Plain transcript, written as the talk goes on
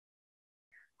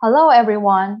Hello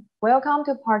everyone, welcome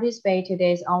to participate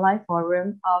today's online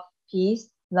forum of peace,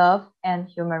 love, and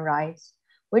human rights,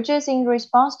 which is in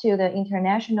response to the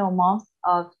International Month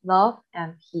of Love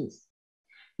and Peace.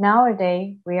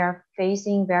 Nowadays, we are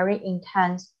facing very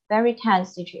tense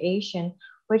situation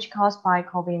which caused by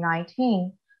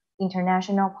COVID-19,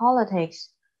 international politics,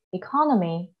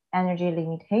 economy, energy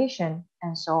limitation,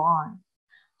 and so on.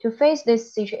 To face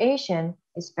this situation,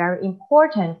 it's very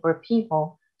important for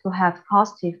people to have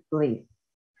positive belief.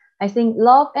 I think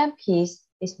love and peace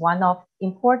is one of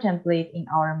important belief in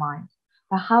our mind.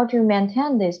 But how to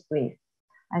maintain this belief?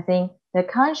 I think the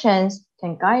conscience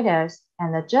can guide us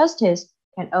and the justice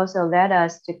can also let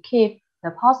us to keep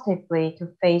the positive belief to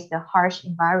face the harsh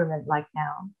environment like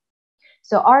now.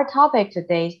 So our topic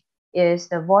today is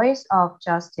the voice of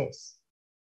justice.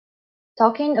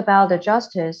 Talking about the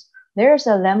justice, there is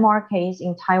a landmark case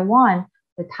in Taiwan,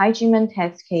 the Tai Ji Men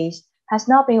tax case has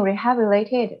not been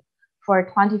rehabilitated for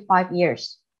 25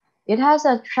 years. It has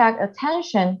attracted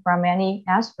attention from many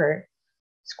experts,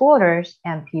 scholars,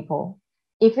 and people.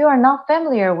 If you are not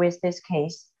familiar with this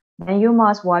case, then you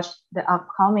must watch the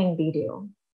upcoming video.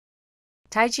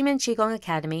 Tai Ji Men Qigong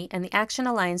Academy and the Action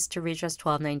Alliance to Redress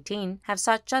 1219 have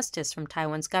sought justice from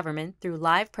Taiwan's government through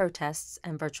live protests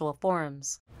and virtual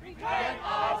forums.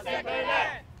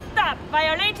 Stop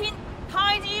violating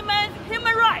Tai Ji Men's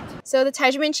human rights! So the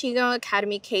Tai Ji Men Qigong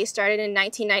Academy case started in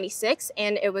 1996,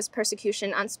 and it was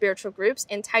persecution on spiritual groups,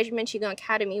 and Tai Ji Men Qigong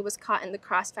Academy was caught in the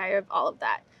crossfire of all of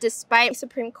that. Despite the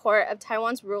Supreme Court of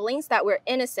Taiwan's rulings that we're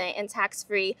innocent and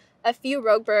tax-free, a few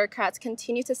rogue bureaucrats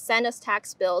continue to send us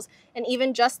tax bills, and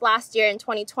even just last year in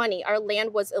 2020, our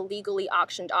land was illegally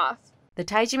auctioned off. The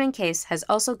Tai Ji Men case has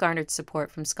also garnered support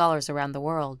from scholars around the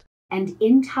world. And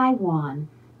in Taiwan,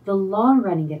 the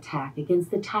long-running attack against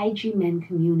the Tai Ji Men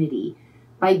community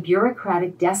by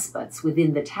bureaucratic despots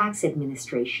within the tax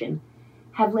administration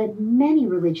have led many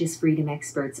religious freedom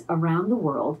experts around the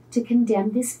world to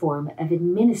condemn this form of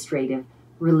administrative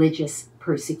religious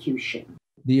persecution.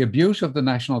 The abuse of the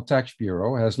National Tax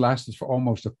Bureau has lasted for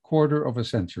almost a quarter of a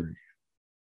century.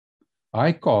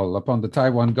 I call upon the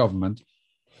Taiwan government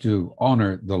to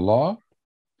honor the law,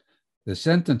 the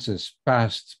sentences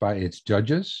passed by its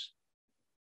judges,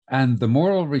 and the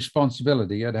moral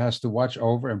responsibility it has to watch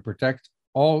over and protect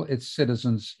all its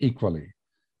citizens equally,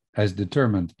 as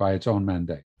determined by its own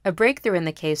mandate. A breakthrough in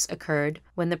the case occurred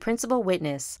when the principal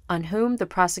witness, on whom the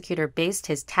prosecutor based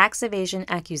his tax evasion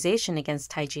accusation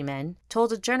against Tai Ji Men,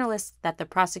 told a journalist that the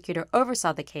prosecutor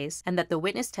oversaw the case and that the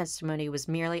witness testimony was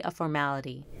merely a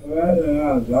formality.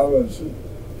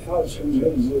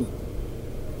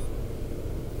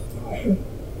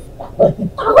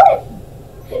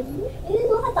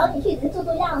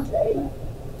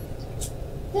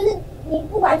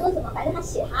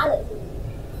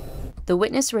 The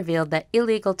witness revealed that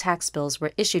illegal tax bills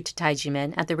were issued to Tai Ji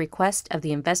Men at the request of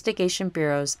the Investigation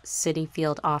Bureau's City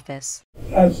Field Office.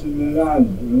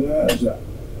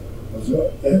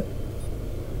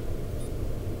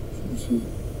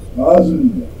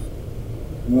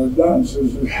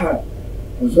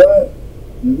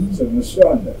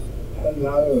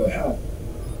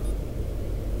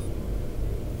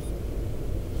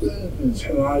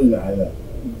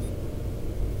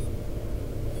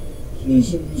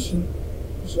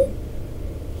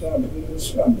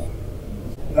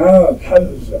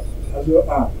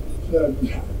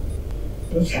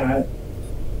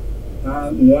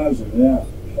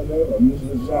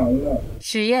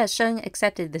 Sheng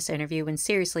accepted this interview when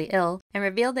seriously ill and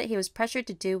revealed that he was pressured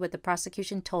to do what the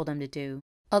prosecution told him to do.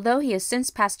 Although he has since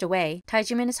passed away, Tai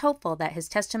Ji Men is hopeful that his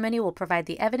testimony will provide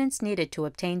the evidence needed to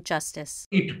obtain justice.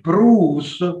 It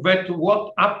proves that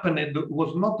what happened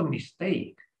was not a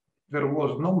mistake. There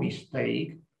was no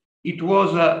mistake. It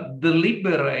was a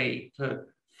deliberate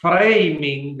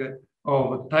framing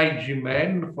of Tai Ji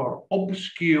Men for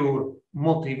obscure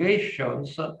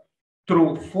motivations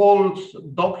through false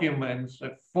documents,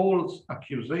 false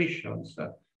accusations,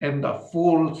 and a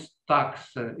false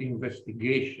tax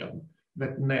investigation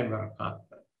that never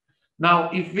happened.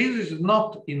 Now, if this is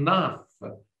not enough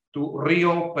to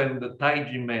reopen the Tai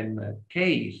Ji Men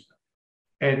case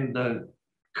and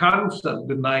cancel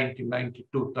the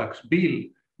 1992 tax bill,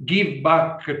 give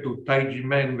back to Tai Ji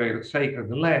Men their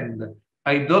sacred land,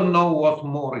 I don't know what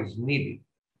more is needed.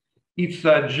 It's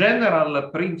a general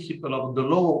principle of the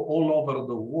law all over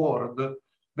the world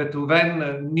that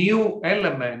when new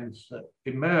elements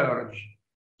emerge,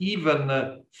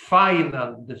 even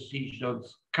final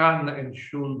decisions can and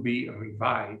should be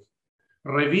revised.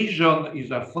 Revision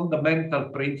is a fundamental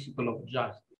principle of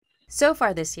justice. So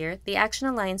far this year, the Action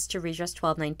Alliance to Redress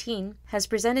 1219 has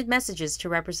presented messages to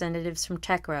representatives from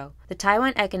TECRO, the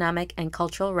Taiwan Economic and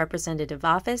Cultural Representative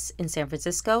Office in San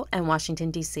Francisco and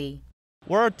Washington, D.C.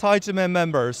 We're Tai Ji Men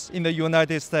members in the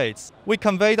United States. We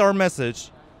conveyed our message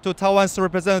to Taiwan's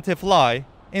Representative Lai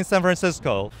in San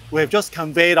Francisco. We have just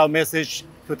conveyed our message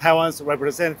to Taiwan's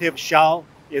Representative Xiao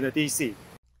in the D.C.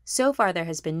 So far, there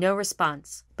has been no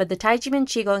response, but the Tai Ji Men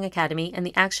Qigong Academy and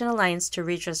the Action Alliance to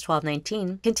Redress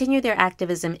 1219 continue their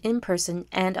activism in person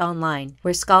and online,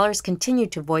 where scholars continue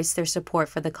to voice their support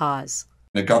for the cause.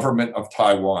 The government of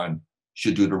Taiwan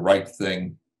should do the right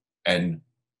thing and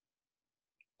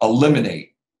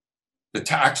eliminate the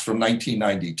tax from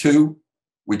 1992,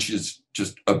 which is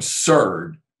just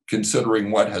absurd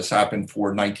considering what has happened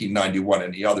for 1991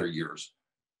 and the other years,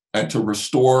 and to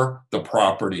restore the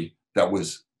property that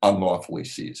was unlawfully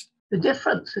seized. The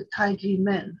difference with Tai Ji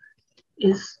Men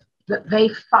is that they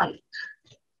fight.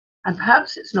 And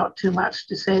perhaps it's not too much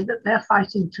to say that they're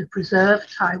fighting to preserve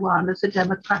Taiwan as a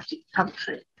democratic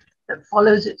country that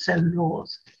follows its own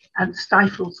laws and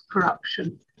stifles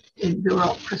corruption in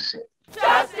bureaucracy.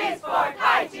 Justice for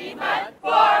Tai Ji Men,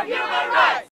 for human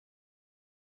rights!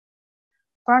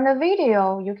 From the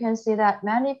video, you can see that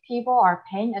many people are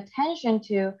paying attention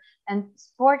to and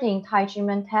supporting Tai Ji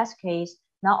Men test case,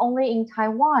 not only in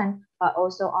Taiwan, but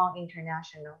also on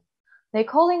international. They're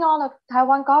calling on the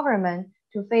Taiwan government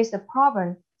to face the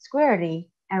problem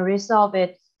squarely and resolve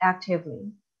it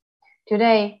actively.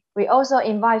 Today, we also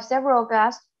invite several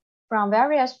guests from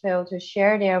various fields to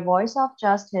share their voice of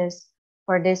justice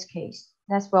for this case.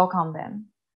 Let's welcome them.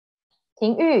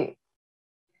 Ting Yu,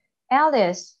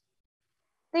 Alice,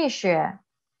 Li Xue,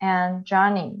 and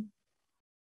Johnny.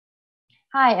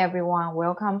 Hi everyone,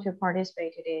 welcome to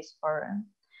participate in today's forum.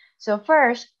 So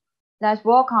first, let's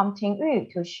welcome Ting Yu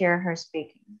to share her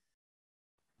speaking.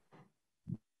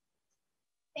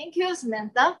 Thank you,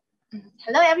 Samantha.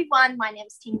 Hello everyone, my name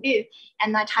is Ting Yu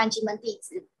and I'm Tai Ji Men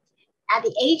dizi. At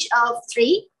the age of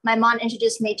 3, my mom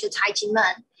introduced me to Tai Ji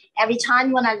Men. Every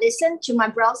time when I listen to my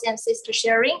brothers and sisters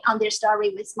sharing on their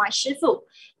story with my shifu,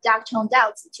 Dr. Tong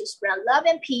to spread love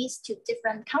and peace to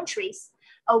different countries,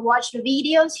 or watch the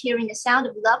videos hearing the sound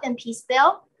of love and peace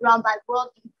bell run by world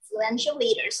influential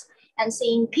leaders, and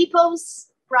seeing people's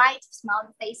bright,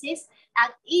 smiling faces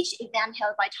at each event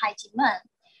held by Tai Ji Men,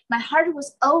 my heart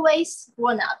was always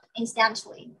warmed up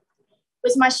instantly.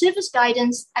 With my shifu's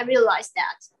guidance, I realized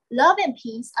that love and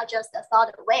peace are just a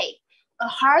thought away. A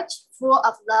heart full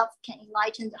of love can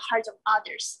enlighten the hearts of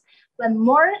others. When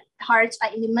more hearts are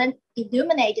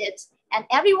illuminated and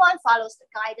everyone follows the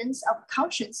guidance of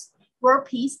conscience, world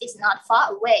peace is not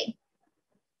far away.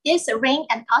 This serene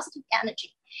and positive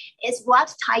energy is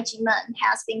what Tai Ji Men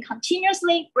has been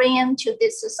continuously bringing to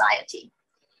this society.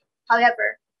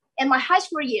 However, in my high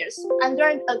school years, I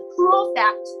learned a cruel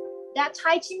fact that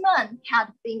Tai Ji Men had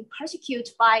been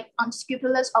persecuted by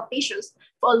unscrupulous officials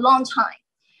for a long time.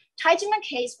 Tai Ji Men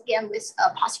case began with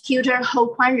prosecutor Ho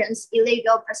Kuan-ren's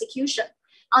illegal persecution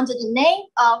under the name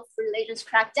of religious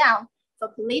crackdown for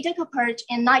political purge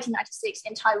in 1996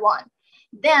 in Taiwan.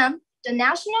 Then, the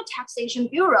National Taxation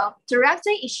Bureau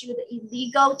directly issued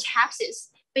illegal taxes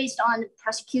based on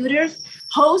prosecutor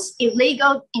Ho's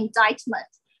illegal indictment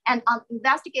and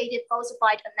uninvestigated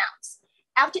falsified amounts.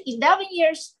 After 11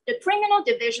 years, the Criminal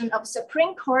Division of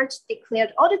Supreme Court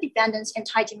declared all the defendants in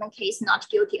Tai Ji Men case not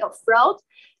guilty of fraud,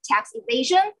 tax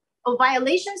evasion, or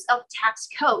violations of tax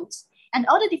codes, and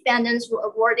all the defendants were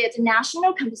awarded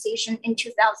national compensation in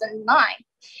 2009.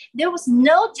 There was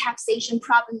no taxation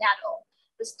problem at all,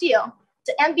 but still,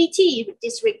 the NBT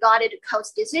disregarded the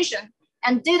court's decision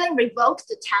and didn't revoke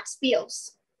the tax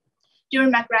bills.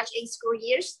 During my graduate school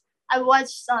years, I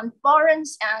watched some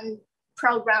forums and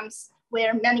programs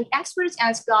where many experts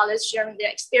and scholars sharing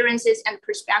their experiences and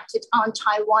perspectives on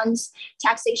Taiwan's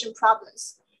taxation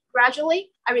problems.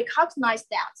 Gradually, I recognized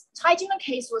that Tai Ji Men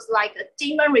case was like a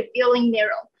demon revealing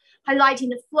mirror, highlighting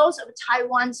the flaws of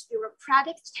Taiwan's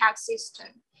bureaucratic tax system.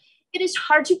 It is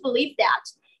hard to believe that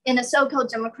in a so-called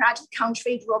democratic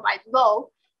country ruled by law,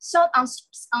 some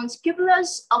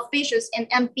unscrupulous officials in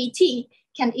MBT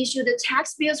can issue the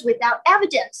tax bills without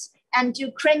evidence and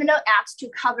do criminal acts to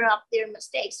cover up their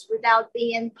mistakes without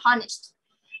being punished.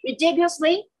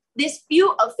 Ridiculously, these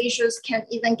few officials can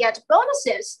even get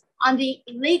bonuses on the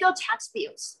illegal tax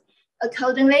bills.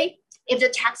 Accordingly, if the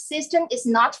tax system is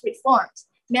not reformed,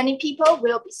 many people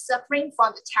will be suffering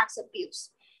from the tax abuse.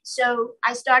 So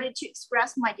I started to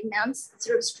express my demands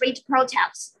through street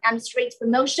protests and street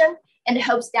promotion in the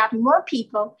hopes that more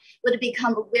people would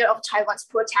become aware of Taiwan's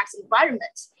poor tax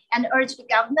environment and urge the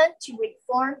government to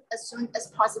reform as soon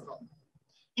as possible.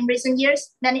 In recent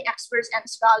years, many experts and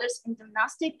scholars in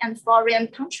domestic and foreign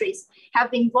countries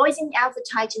have been voicing out the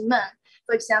Tai Ji Men.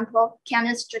 For example,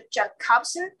 Kenneth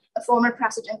Jacobson, a former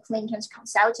President Clinton's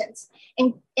consultant,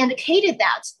 indicated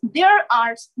that there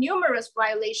are numerous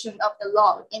violations of the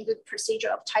law in the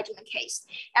procedure of Tai Ji Men case,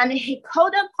 and he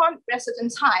called upon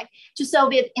President Tai to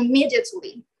solve it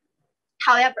immediately.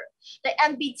 However, the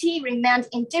NBT remained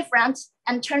indifferent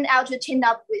and turned out to team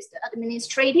up with the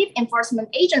Administrative Enforcement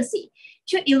Agency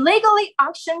to illegally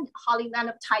auction the Holy Land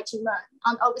of Tai Ji Men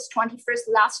on August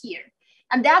 21st last year.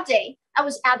 And that day, I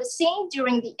was at the scene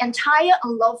during the entire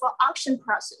unlawful auction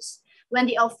process, when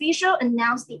the official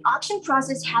announced the auction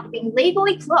process had been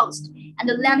legally closed and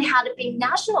the land had been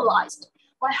nationalized.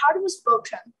 My heart was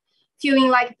broken, feeling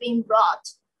like being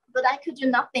robbed, but I could do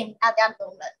nothing at that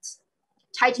moment.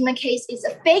 Tai Ji Men case is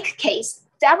a fake case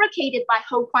fabricated by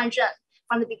Ho Kuan-ren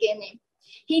from the beginning.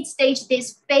 He staged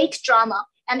this fake drama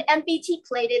and NBT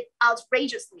played it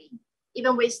outrageously.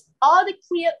 Even with all the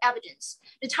clear evidence,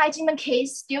 the Tai Ji Men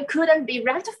case still couldn't be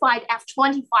rectified after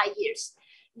 25 years.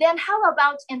 Then how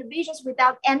about individuals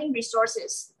without any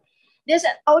resources? There's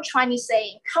an old Chinese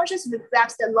saying, conscience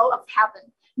reflects the law of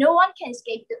heaven. No one can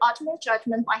escape the ultimate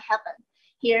judgment by heaven.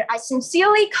 Here, I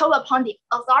sincerely call upon the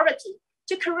authority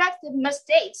to correct the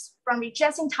mistakes from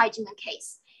rejecting Tai Ji Men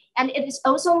case. And it is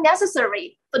also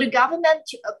necessary for the government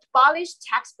to abolish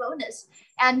tax bonus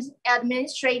and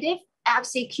administrative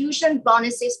execution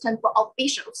bonus system for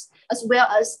officials, as well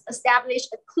as establish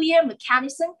a clear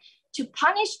mechanism to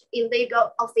punish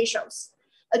illegal officials.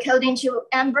 According to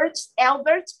Albert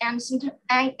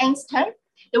Einstein,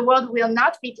 the world will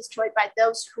not be destroyed by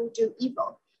those who do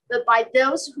evil, but by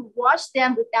those who watch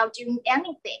them without doing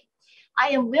anything. I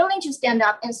am willing to stand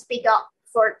up and speak up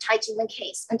for Tai Ji Men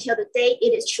case until the day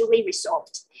it is truly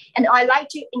resolved. And I'd like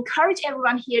to encourage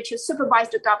everyone here to supervise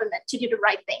the government to do the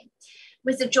right thing.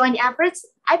 With the joint efforts,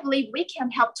 I believe we can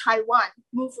help Taiwan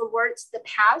move towards the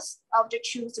path of the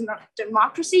true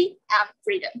democracy and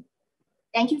freedom.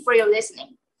 Thank you for your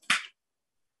listening.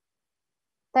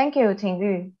 Thank you,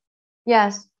 Tingyu.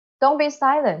 Yes, don't be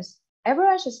silenced.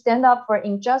 Everyone should stand up for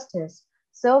injustice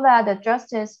so that the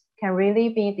justice can really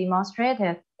be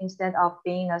demonstrative instead of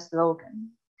being a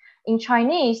slogan. In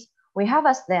Chinese, we have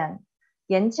a slang,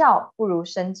 言教不如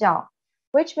身教,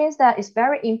 which means that it's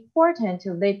very important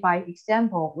to lead by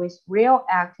example with real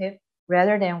active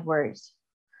rather than words.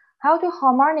 How to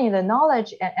harmonize the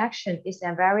knowledge and action is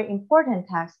a very important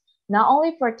task, not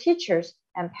only for teachers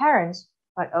and parents,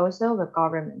 but also the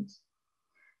government.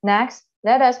 Next,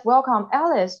 let us welcome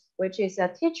Alice, which is a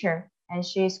teacher, and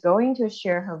she is going to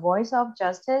share her voice of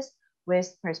justice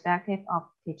with perspective of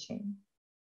teaching.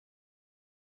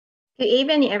 Good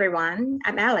evening, everyone.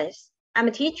 I'm Alice. I'm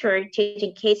a teacher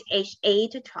teaching kids aged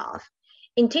 8 to 12.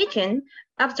 In teaching,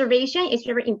 observation is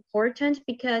very important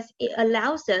because it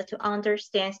allows us to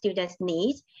understand students'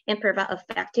 needs and provide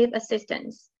effective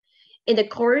assistance. In the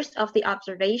course of the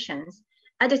observations,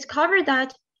 I discovered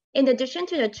that in addition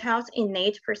to the child's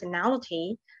innate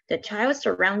personality, the child's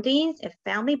surroundings and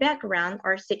family background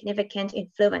are significant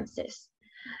influences.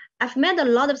 I've met a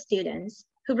lot of students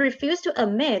who refuse to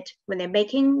admit when they're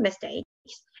making mistakes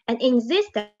and insist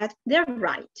that they're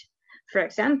right. For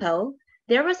example,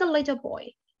 there was a little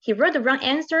boy. He wrote the wrong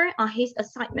answer on his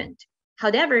assignment.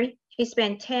 However, he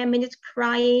spent 10 minutes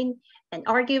crying and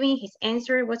arguing his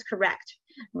answer was correct,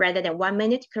 rather than 1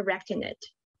 minute correcting it.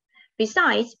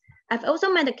 Besides, I've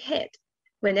also met a kid.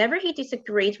 Whenever he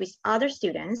disagreed with other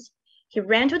students, he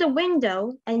ran to the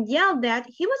window and yelled that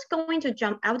he was going to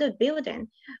jump out of the building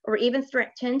or even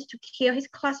threatened to kill his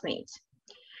classmates.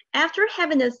 After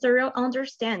having a thorough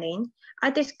understanding, I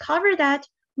discovered that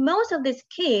most of these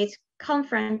kids come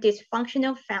from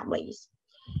dysfunctional families.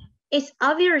 It's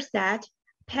obvious that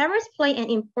parents play an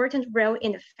important role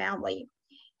in the family.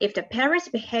 If the parents'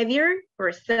 behavior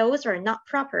or thoughts are not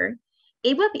proper,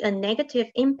 it will be a negative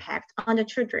impact on the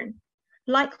children.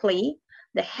 Likely,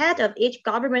 the head of each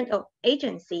government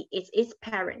agency is its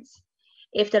parents.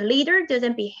 If the leader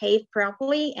doesn't behave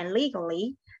properly and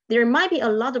legally, there might be a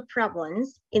lot of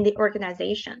problems in the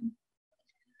organization.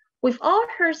 We've all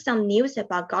heard some news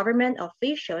about government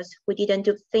officials who didn't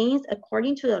do things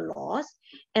according to the laws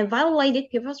and violated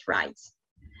people's rights.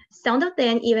 Some of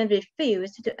them even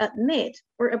refused to admit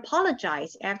or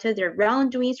apologize after their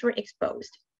wrongdoings were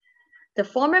exposed. The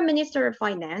former Minister of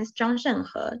Finance, Zhang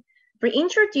Shenghe,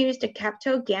 reintroduced the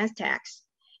capital gains tax.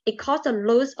 It caused a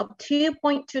loss of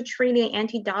 2.2 trillion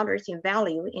NT dollars in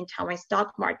value in Taiwan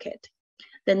stock market.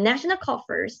 The national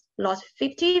coffers lost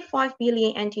 55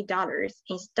 billion NT dollars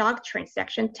in stock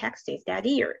transaction taxes that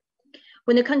year.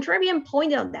 When the contrarian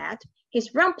pointed out that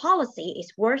His wrong policy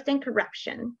is worse than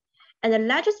corruption, and the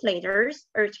legislators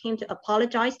urged him to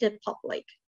apologize to the public.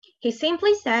 He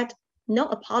simply said, no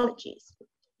apologies.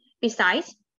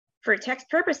 Besides, for tax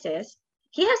purposes,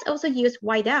 he has also used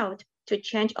whiteout to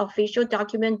change official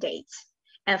document dates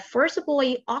and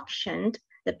forcibly auctioned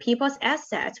the people's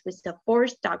assets with the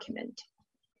forged document.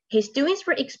 His doings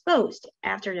were exposed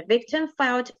after the victim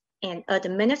filed an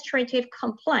administrative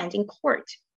complaint in court,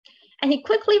 and he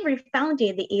quickly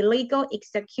refunded the illegal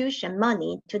execution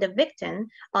money to the victim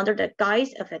under the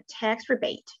guise of a tax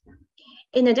rebate.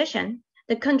 In addition,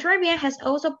 the contrarian has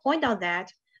also pointed out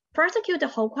that prosecutor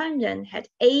Ho Kwang-jen had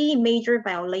 8 major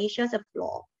violations of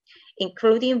law,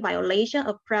 including violation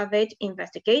of private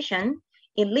investigation,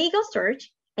 illegal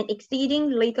search, and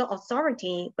exceeding legal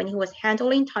authority when he was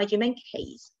handling Tai Ji Men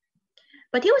case.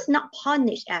 But he was not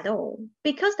punished at all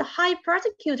because the High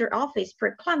Prosecutor Office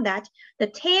proclaimed that the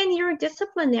 10-year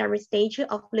disciplinary statute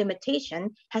of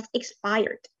limitation has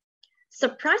expired.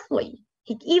 Surprisingly,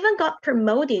 he even got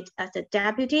promoted as the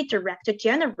Deputy Director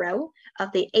General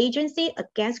of the Agency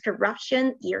Against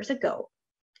Corruption years ago.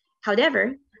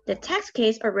 However, the tax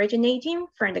case originating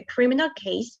from the criminal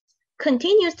case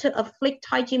continues to afflict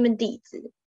Tai Ji Men dizi.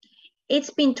 It's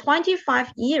been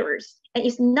 25 years and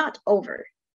it's not over.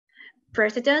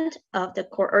 President of the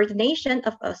Coordination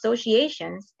of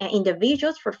Associations and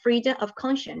Individuals for Freedom of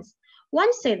Conscience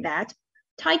once said that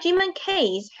Tai Ji Men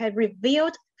case had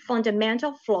revealed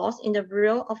fundamental flaws in the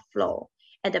rule of law,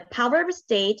 and the power of the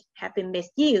state have been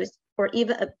misused or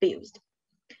even abused.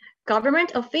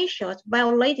 Government officials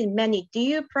violated many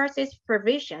due process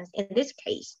provisions in this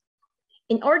case.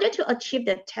 In order to achieve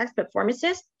the tax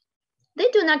performances, they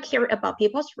do not care about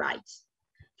people's rights.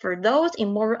 For those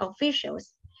immoral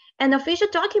officials, an official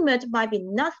document might be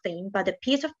nothing but a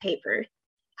piece of paper.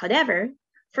 However,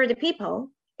 for the people,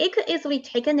 it could easily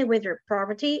take away their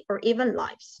property or even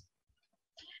lives.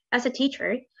 As a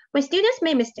teacher, when students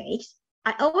make mistakes,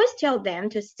 I always tell them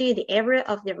to see the error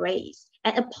of their ways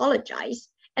and apologize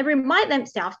and remind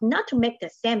themselves not to make the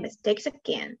same mistakes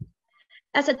again.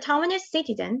 As a Taiwanese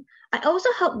citizen, I also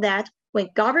hope that when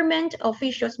government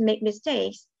officials make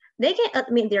mistakes, they can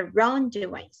admit their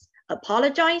wrongdoings,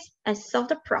 apologize, and solve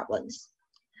the problems.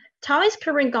 Taiwan's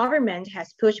current government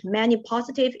has pushed many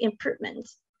positive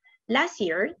improvements. Last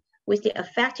year, with the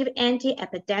effective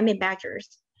anti-epidemic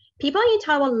measures, people in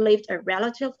Taiwan lived a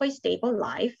relatively stable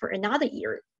life for another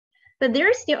year. But there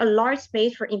is still a large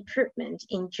space for improvement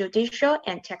in judicial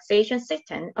and taxation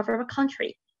system of our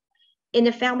country. In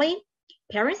the family,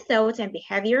 parents' thoughts and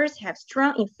behaviors have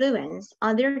strong influence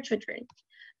on their children,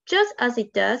 just as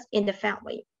it does in the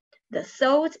family. The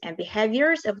thoughts and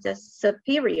behaviors of the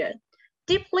superior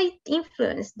deeply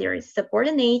influence their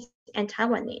subordinates and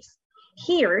Taiwanese.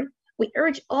 Here, we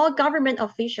urge all government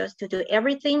officials to do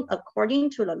everything according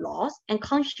to the laws and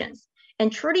conscience,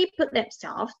 and truly put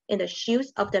themselves in the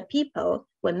shoes of the people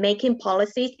when making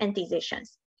policies and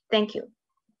decisions. Thank you.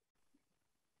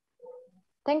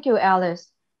 Thank you,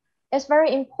 Alice. It's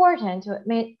very important to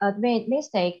admit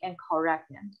mistakes and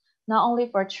correct them, not only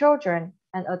for children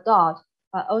and adults,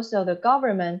 but also the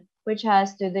government, which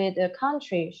has to lead the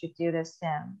country, should do the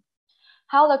same.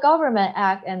 How the government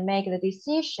act and make the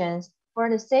decisions for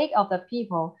the sake of the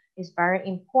people is very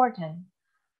important.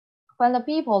 When the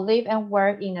people live and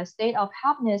work in a state of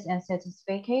happiness and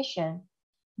satisfaction,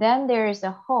 then there is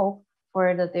a hope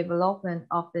for the development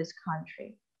of this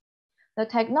country. The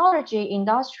technology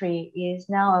industry is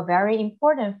now a very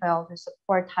important field to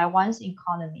support Taiwan's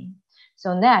economy.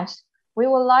 So next, we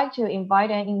would like to invite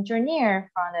an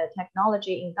engineer from the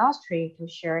technology industry to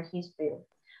share his view.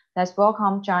 Let's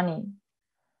welcome Johnny.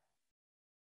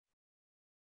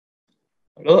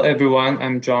 Hello everyone,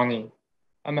 I'm Johnny.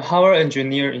 I'm a hardware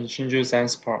engineer in Hsinchu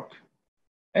Science Park.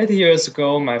 8 years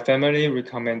ago, my family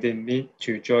recommended me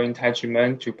to join Tai Ji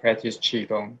Men to practice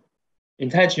Qigong. In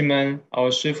Tai Ji Men, our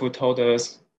shifu told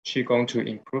us Qigong to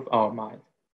improve our mind.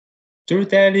 Through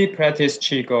daily practice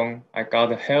Qigong, I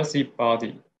got a healthy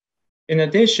body. In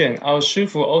addition, our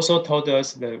shifu also told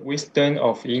us the wisdom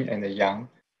of yin and yang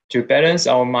to balance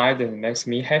our mind and makes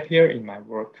me happier in my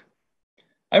work.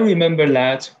 I remember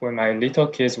that when my little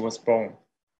kid was born,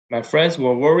 my friends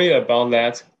were worried about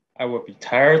that I would be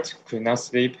tired, could not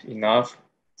sleep enough,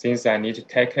 since I need to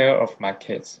take care of my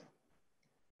kids.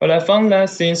 But I found that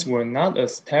things were not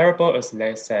as terrible as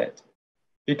they said,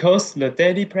 because the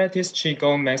daily practice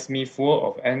Qigong makes me full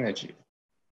of energy.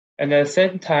 And at the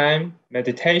same time,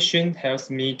 meditation helps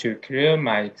me to clear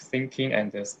my thinking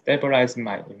and stabilize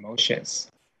my emotions.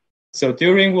 So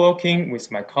during working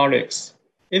with my colleagues,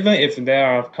 even if there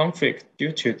are conflicts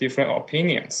due to different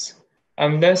opinions,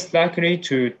 I'm less likely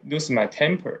to lose my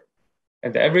temper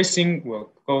and everything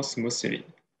will go smoothly.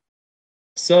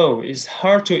 So it's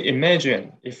hard to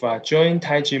imagine if I joined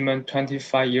Tai Ji Men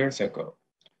 25 years ago.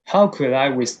 How could I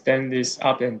withstand these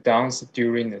ups and downs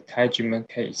during the Tai Ji Men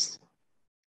case?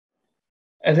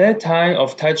 At that time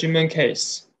of Tai Ji Men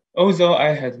case, although I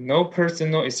had no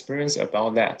personal experience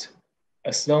about that,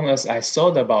 as long as I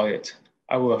thought about it,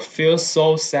 I would feel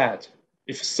so sad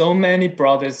if so many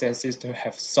brothers and sisters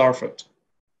have suffered.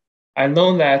 I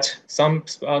know that some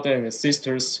brothers and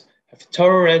sisters have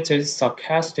tolerated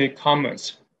sarcastic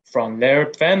comments from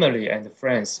their family and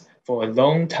friends for a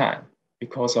long time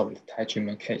because of the Tai Ji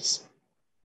Men case.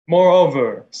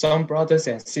 Moreover, some brothers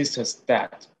and sisters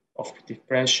died of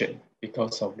depression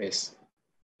because of this.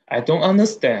 I don't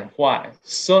understand why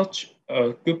such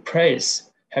a good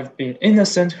place have been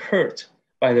innocent hurt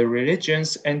by the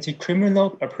religion's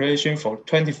anti-criminal operation for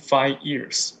 25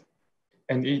 years,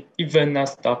 and it even not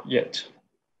stopped yet.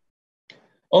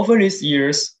 Over these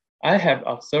years, I have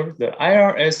observed the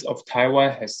IRS of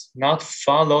Taiwan has not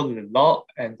followed the law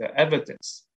and the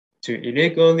evidence to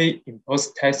illegally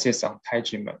impose taxes on Tai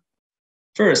Ji Men.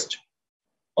 First,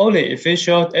 all the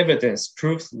official evidence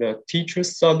proves the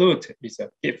teacher's salute is a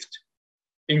gift,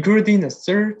 including the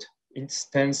third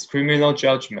instance criminal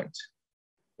judgment,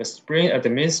 the spring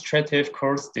administrative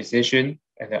court's decision,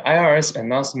 and the IRS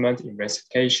announcement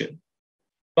investigation.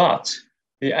 But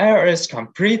the IRS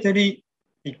completely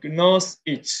ignores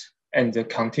it and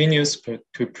continues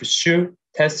to pursue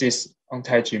taxes on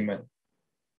Tai Ji Men.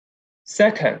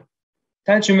 Second,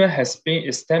 Tai Ji Men has been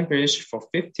established for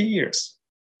 50 years,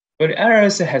 but the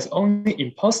IRS has only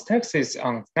imposed taxes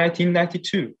on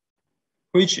 1992,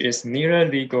 which is neither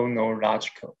legal nor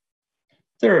logical.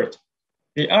 Third,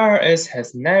 the IRS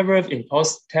has never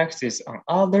imposed taxes on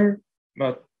other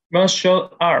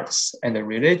martial arts and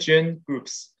religion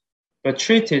groups, but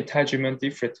treated Tai Ji Men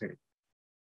differently,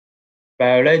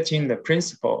 violating the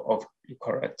principle of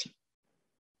equality.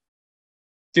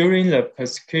 During the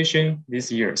persecution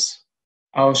these years,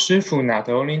 our shifu not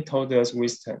only taught us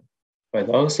wisdom, but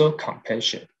also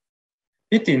compassion.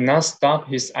 He did not stop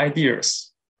his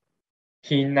ideas.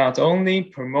 He not only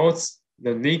promotes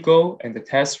the legal and the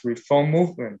tax reform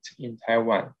movement in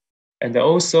Taiwan, and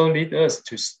also lead us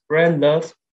to spread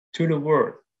love to the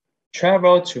world,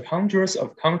 travel to hundreds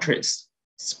of countries,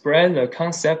 spread the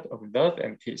concept of love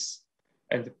and peace,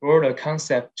 and brought the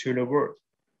concept to the world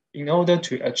in order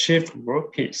to achieve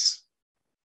world peace.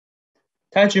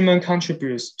 Tai Ji Men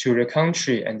contributes to the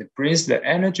country and brings the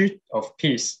energy of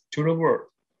peace to the world.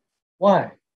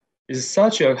 Why is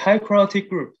such a high-quality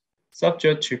group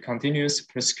subject to continuous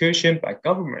persecution by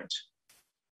government?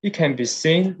 It can be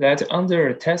seen that under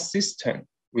a tax system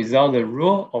without the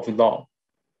rule of law,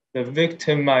 the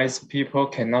victimized people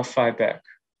cannot fight back.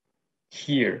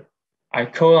 Here, I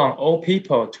call on all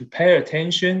people to pay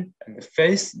attention and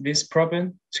face this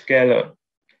problem together.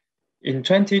 In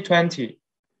 2020,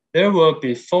 there will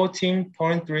be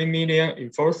 14.3 million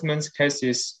enforcement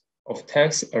cases of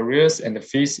tax arrears and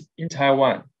fees in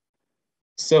Taiwan.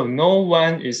 So no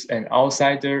one is an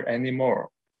outsider anymore.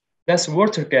 Let's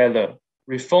work together,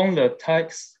 reform the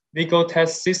legal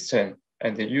tax system,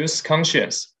 and use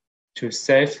conscience to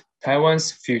save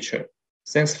Taiwan's future.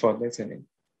 Thanks for listening.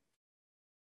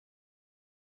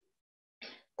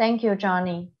 Thank you,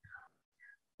 Johnny.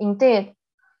 Indeed,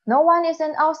 no one is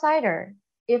an outsider.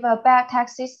 If a bad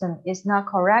tax system is not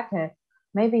corrected,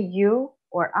 maybe you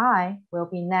or I will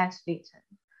be next victim.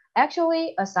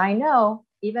 Actually, as I know,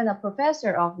 even a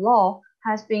professor of law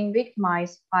has been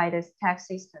victimized by this tax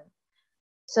system.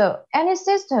 So any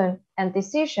system and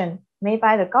decision made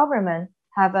by the government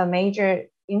have a major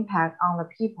impact on the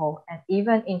people and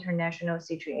even international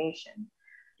situation.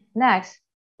 Next,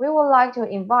 we would like to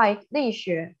invite Li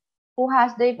Xue, who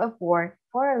has lived abroad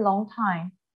for a long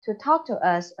time, to talk to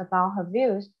us about her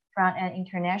views from an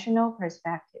international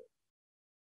perspective.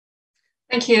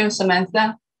 Thank you,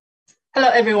 Samantha. Hello,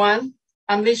 everyone.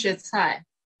 I'm Li Xue Cai.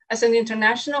 As an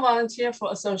international volunteer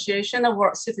for Association of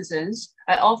World Citizens,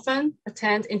 I often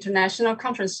attend international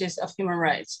conferences of human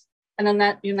rights and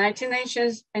the United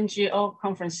Nations NGO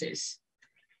conferences.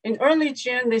 In early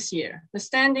June this year, the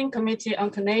Standing Committee on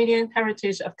Canadian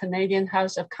Heritage of Canadian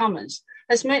House of Commons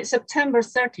has made September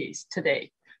 30th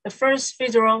today the first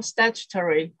federal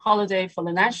statutory holiday for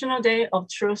the National Day of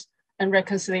Truth and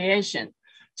Reconciliation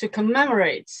to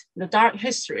commemorate the dark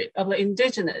history of the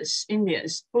indigenous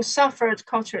Indians who suffered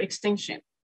cultural extinction.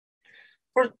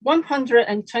 For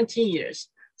 120 years,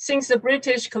 since the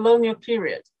British colonial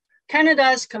period,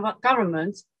 Canada's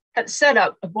government had set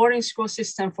up a boarding school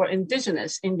system for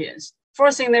indigenous Indians,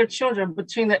 forcing their children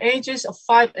between the ages of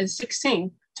 5 and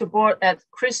 16 to board at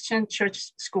Christian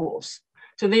church schools.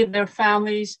 to lead their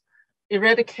families,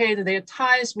 eradicate their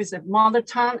ties with their mother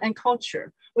tongue and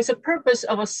culture, with the purpose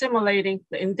of assimilating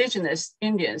the indigenous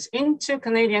Indians into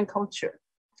Canadian culture.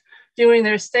 During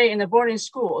their stay in the boarding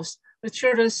schools, the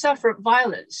children suffered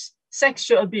violence,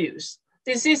 sexual abuse,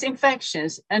 disease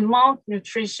infections, and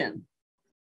malnutrition.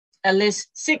 At least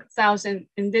 6,000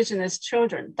 indigenous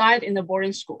children died in the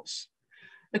boarding schools.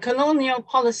 The colonial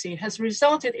policy has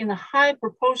resulted in a high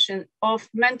proportion of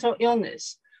mental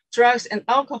illness, drugs and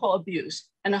alcohol abuse,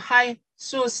 and a high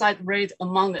suicide rate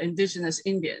among the indigenous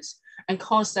Indians, and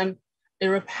caused them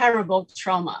irreparable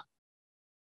trauma.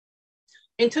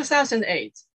 In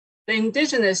 2008, the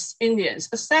indigenous Indians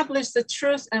established the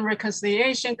Truth and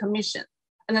Reconciliation Commission,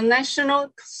 and the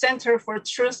National Center for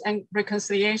Truth and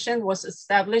Reconciliation was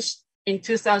established in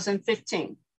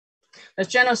 2015. The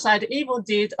genocide evil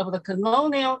deed of the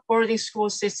colonial boarding school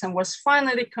system was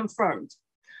finally confirmed.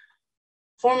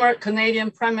 Former Canadian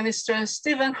Prime Minister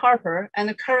Stephen Harper and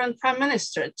the current Prime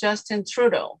Minister Justin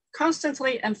Trudeau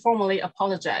constantly and formally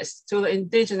apologized to the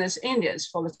indigenous Indians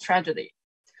for the tragedy.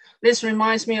 This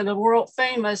reminds me of the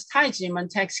world-famous Tai Ji Men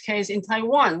tax case in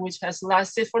Taiwan, which has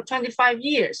lasted for 25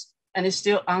 years and is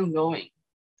still ongoing.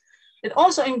 It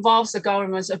also involves the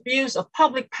government's abuse of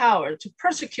public power to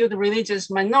persecute the religious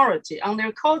minority on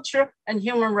their culture and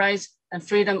human rights and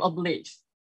freedom of belief.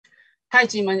 Tai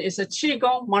Ji Men is a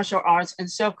Qigong martial arts and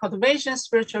self-cultivation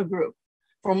spiritual group.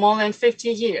 For more than 50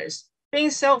 years, being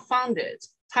self-founded,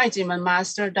 Tai Ji Men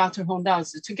master Dr. Hong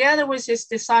Daozi, together with his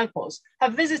disciples,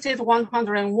 have visited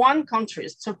 101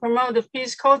 countries to promote the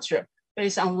peace culture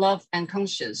based on love and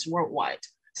conscience worldwide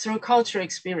through cultural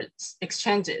experience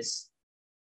exchanges.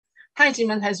 Tai Ji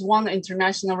Men has won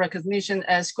international recognition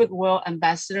as Goodwill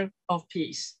Ambassador of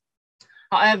Peace.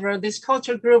 However, this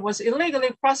culture group was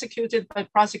illegally prosecuted by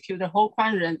prosecutor Ho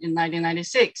Kuan-ren in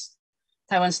 1996.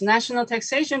 Taiwan's National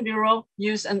Taxation Bureau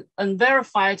used an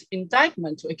unverified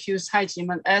indictment to accuse Tai Ji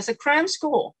Men as a crime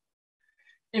school,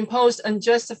 imposed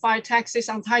unjustified taxes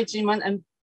on Tai Ji Men, and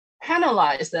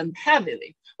penalized them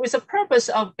heavily with the purpose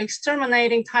of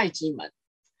exterminating Tai Ji Men.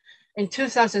 In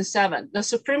 2007, the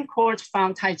Supreme Court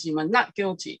found Tai Ji Men not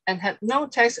guilty and had no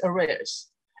tax arrears,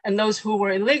 and those who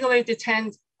were illegally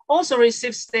detained also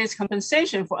received state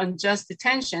compensation for unjust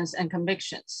detentions and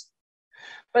convictions.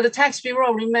 But the Tax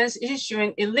Bureau remains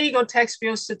issuing illegal tax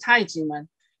bills to Tai Ji Men.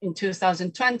 In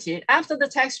 2020, after the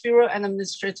Tax Bureau and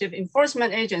Administrative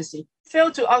Enforcement Agency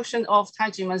failed to auction off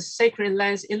Tai Ji Men's sacred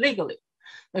lands illegally,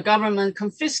 the government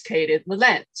confiscated the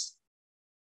lands.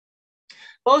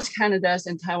 Both Canada's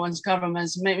and Taiwan's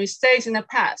governments made mistakes in the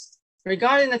past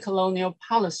regarding the colonial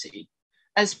policy.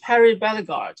 As Perry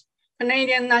Bellegarde,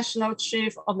 Canadian National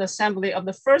Chief of the Assembly of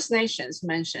the First Nations,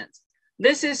 mentioned,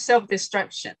 this is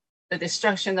self-destruction, the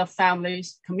destruction of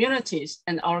families, communities,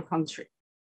 and our country.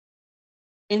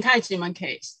 In Tai Ji Men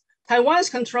case,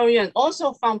 Taiwan's control yuan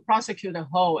also found Prosecutor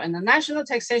Ho and the National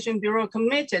Taxation Bureau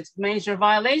committed major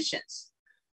violations.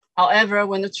 However,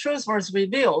 when the truth was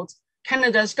revealed,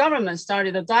 Canada's government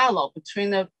started a dialogue between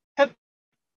the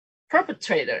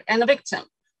perpetrator and the victim,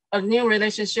 a new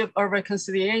relationship of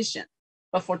reconciliation.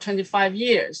 But for 25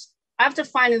 years, after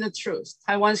finding the truth,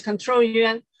 Taiwan's control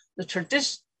yuan, the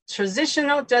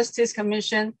Transitional Justice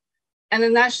Commission, and the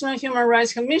National Human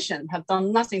Rights Commission have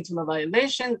done nothing to the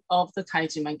violation of the Tai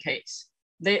Ji Men case.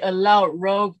 They allowed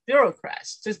rogue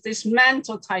bureaucrats to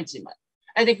dismantle Tai Ji Men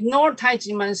and ignore Tai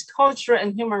Ji Men's cultural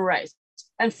and human rights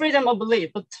and freedom of belief,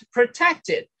 but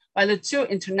protected by the two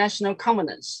international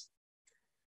covenants.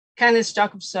 Kenneth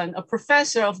Jacobson, a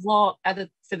professor of law at the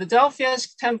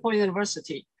Philadelphia's Temple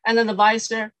University and an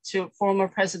advisor to former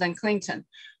President Clinton,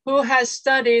 who has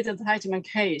studied the Tai Ji Men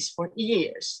case for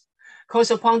years,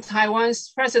 calls upon Taiwan's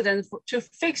president to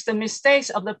fix the mistakes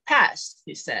of the past,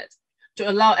 he said. To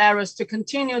allow errors to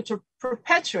continue to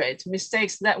perpetuate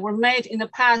mistakes that were made in the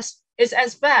past is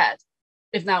as bad,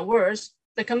 if not worse,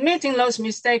 than committing those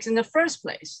mistakes in the first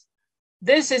place.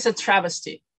 This is a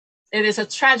travesty. It is a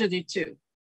tragedy too.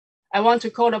 I want to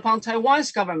call upon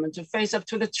Taiwan's government to face up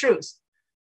to the truth,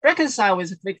 reconcile with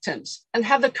the victims, and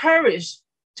have the courage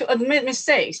to admit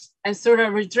mistakes, and through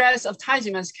the redress of Tai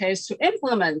Ji Men's case to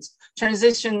implement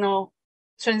transitional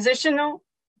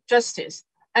justice,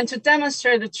 and to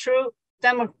demonstrate the true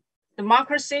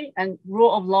democracy and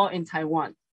rule of law in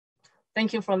Taiwan.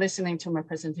 Thank you for listening to my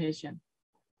presentation.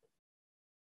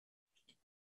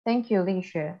 Thank you, Li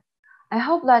Xue. I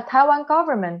hope that Taiwan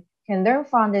government can learn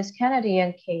from this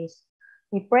Canadian case,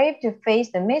 be brave to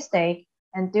face the mistake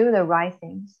and do the right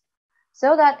things,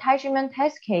 so that Tai Ji Men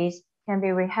test case can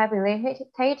be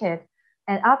rehabilitated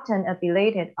and obtain a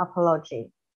belated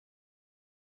apology.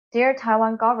 Dear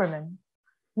Taiwan government,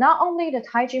 Not only the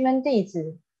Tai Ji Men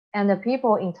dizi and the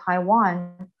people in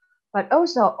Taiwan, but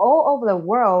also all over the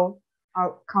world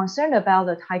are concerned about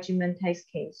the Tai Ji Men tax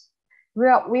case.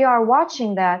 We are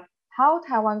watching that how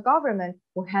Taiwan government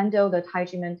will handle the Tai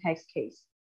Ji Men tax case.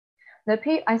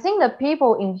 I think the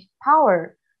people in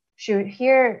power should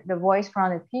hear the voice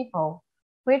from the people,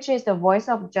 which is the voice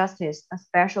of justice,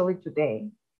 especially today.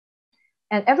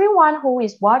 And everyone who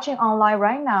is watching online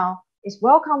right now is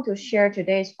welcome to share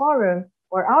today's forum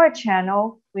or our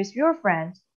channel with your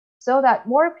friends so that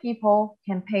more people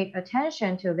can pay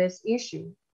attention to this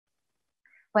issue.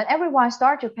 When everyone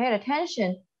starts to pay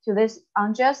attention to this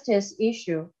injustice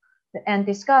issue and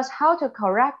discuss how to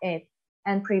correct it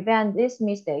and prevent these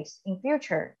mistakes in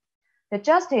future, the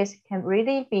justice can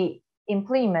really be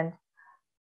implemented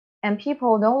and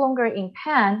people no longer in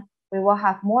pain. We will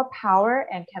have more power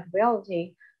and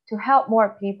capability to help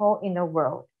more people in the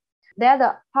world. Let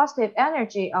the positive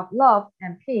energy of love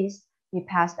and peace be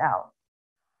passed out.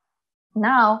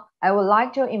 Now, I would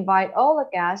like to invite all the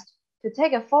guests to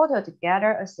take a photo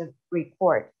together as a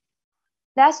record.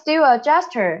 Let's do a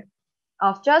gesture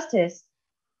of justice,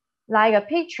 like a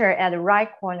picture at the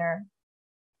right corner.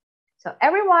 So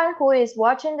everyone who is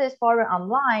watching this forum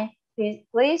online,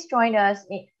 please join us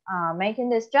in making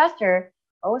this gesture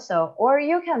also, or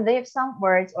you can leave some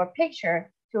words or picture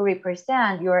to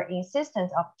represent your insistence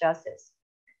of justice.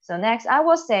 So next, I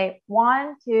will say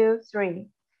 1, 2, 3.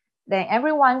 Then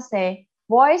everyone say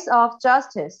voice of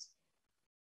justice.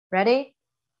 Ready?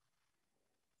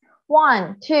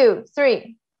 1, 2,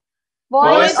 3.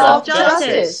 Voice of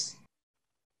justice.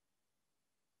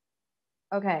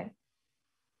 Okay.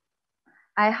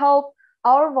 I hope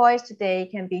our voice today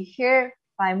can be heard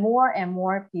by more and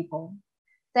more people.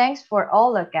 Thanks for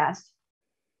all the guests.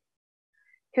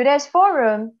 Today's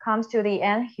forum comes to the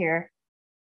end here.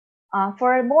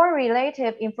 For more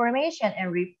related information and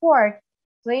report,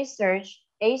 please search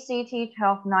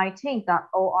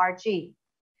act1219.org.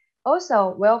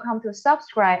 Also, welcome to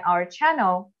subscribe our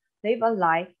channel, leave a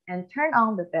like, and turn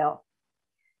on the bell.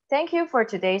 Thank you for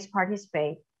today's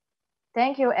participate.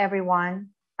 Thank you, everyone.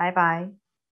 Bye-bye.